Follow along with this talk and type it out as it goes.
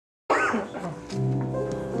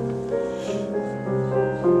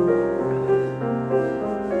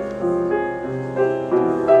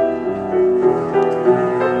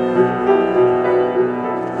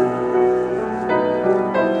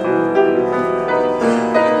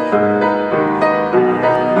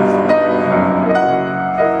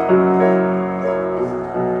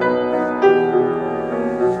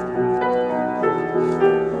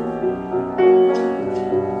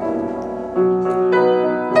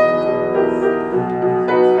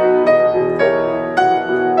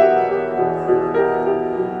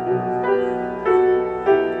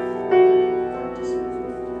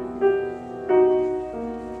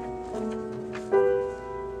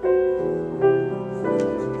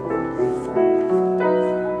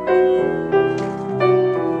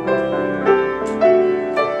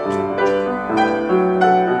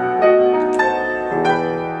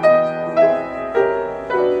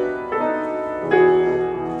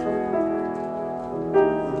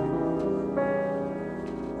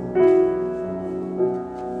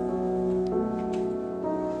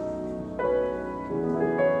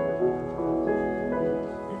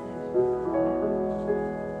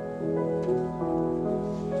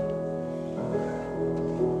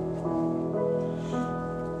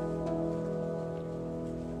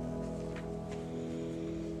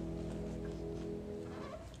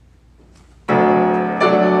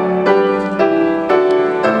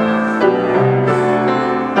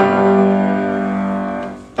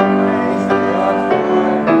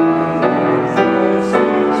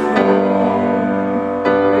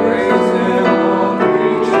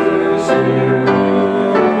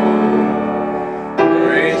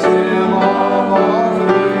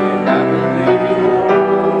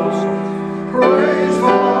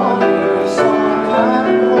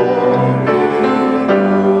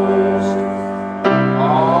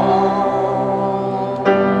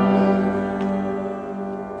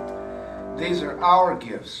our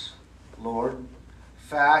gifts, Lord,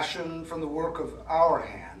 fashioned from the work of our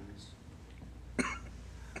hands.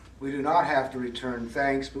 We do not have to return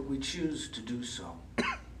thanks, but we choose to do so.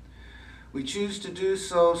 We choose to do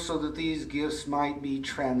so so that these gifts might be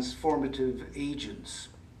transformative agents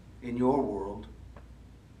in your world,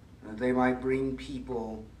 and that they might bring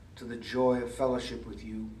people to the joy of fellowship with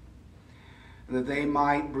you, and that they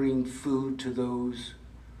might bring food to those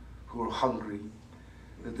who are hungry,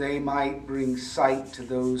 that they might bring sight to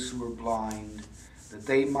those who are blind, that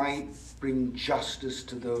they might bring justice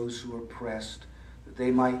to those who are oppressed, that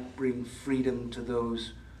they might bring freedom to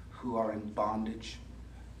those who are in bondage,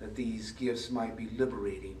 that these gifts might be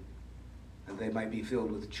liberating, and they might be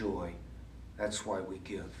filled with joy. That's why we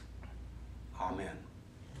give. Amen.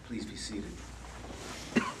 Please be seated.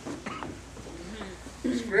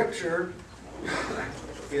 Scripture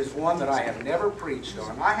is one that I have never preached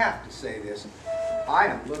on. I have to say this. I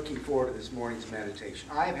am looking forward to this morning's meditation.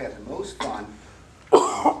 I have had the most fun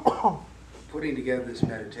putting together this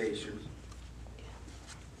meditation.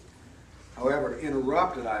 However,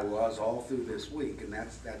 interrupted I was all through this week, and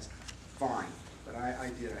that's fine. But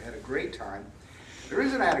I did. I had a great time. The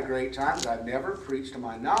reason I had a great time is I've never preached, to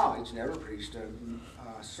my knowledge, never preached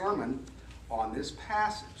a sermon on this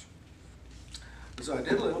passage. So I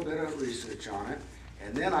did a little bit of research on it,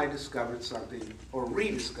 and then I discovered something, or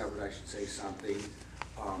rediscovered, I should say, something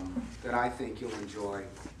that I think you'll enjoy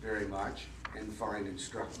very much and find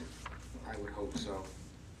instructive. I would hope so.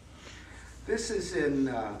 This is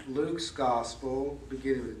in Luke's Gospel,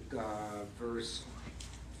 beginning with verse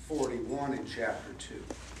 41 in chapter 2.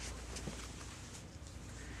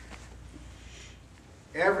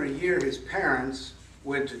 Every year his parents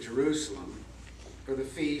went to Jerusalem for the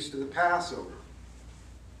feast of the Passover.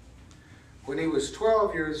 When he was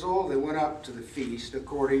 12 years old, they went up to the feast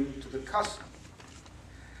according to the custom.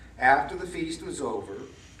 After the feast was over,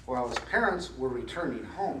 while his parents were returning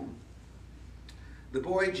home, the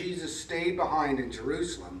boy Jesus stayed behind in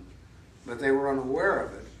Jerusalem, but they were unaware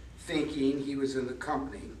of it, thinking he was in their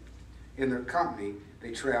company.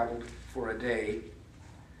 They traveled for a day.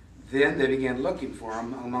 Then they began looking for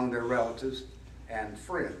him among their relatives and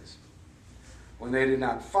friends. When they did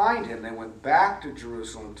not find him, they went back to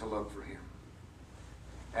Jerusalem to look for him.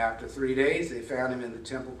 After 3 days, they found him in the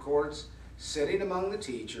temple courts, sitting among the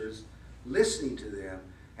teachers, listening to them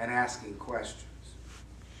and asking questions.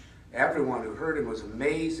 Everyone who heard him was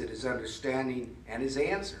amazed at his understanding and his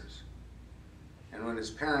answers. And when his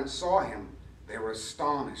parents saw him, they were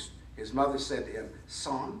astonished. His mother said to him,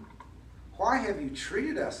 "Son, why have you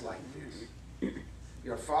treated us like this?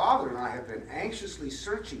 Your father and I have been anxiously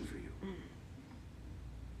searching for you."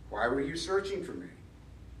 "Why were you searching for me?"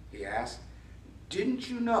 he asked. "Didn't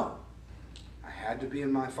you know I had to be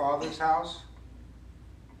in my Father's house,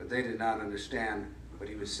 but they did not understand what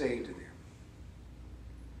he was saying to them.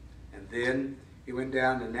 And then he went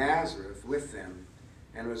down to Nazareth with them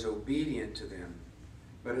and was obedient to them.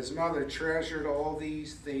 But his mother treasured all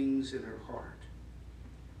these things in her heart.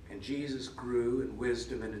 And Jesus grew in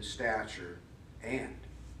wisdom and in stature and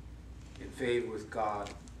in favor with God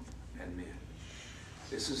and men.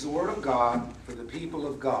 This is the word of God for the people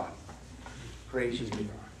of God. Praise you to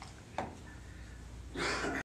God.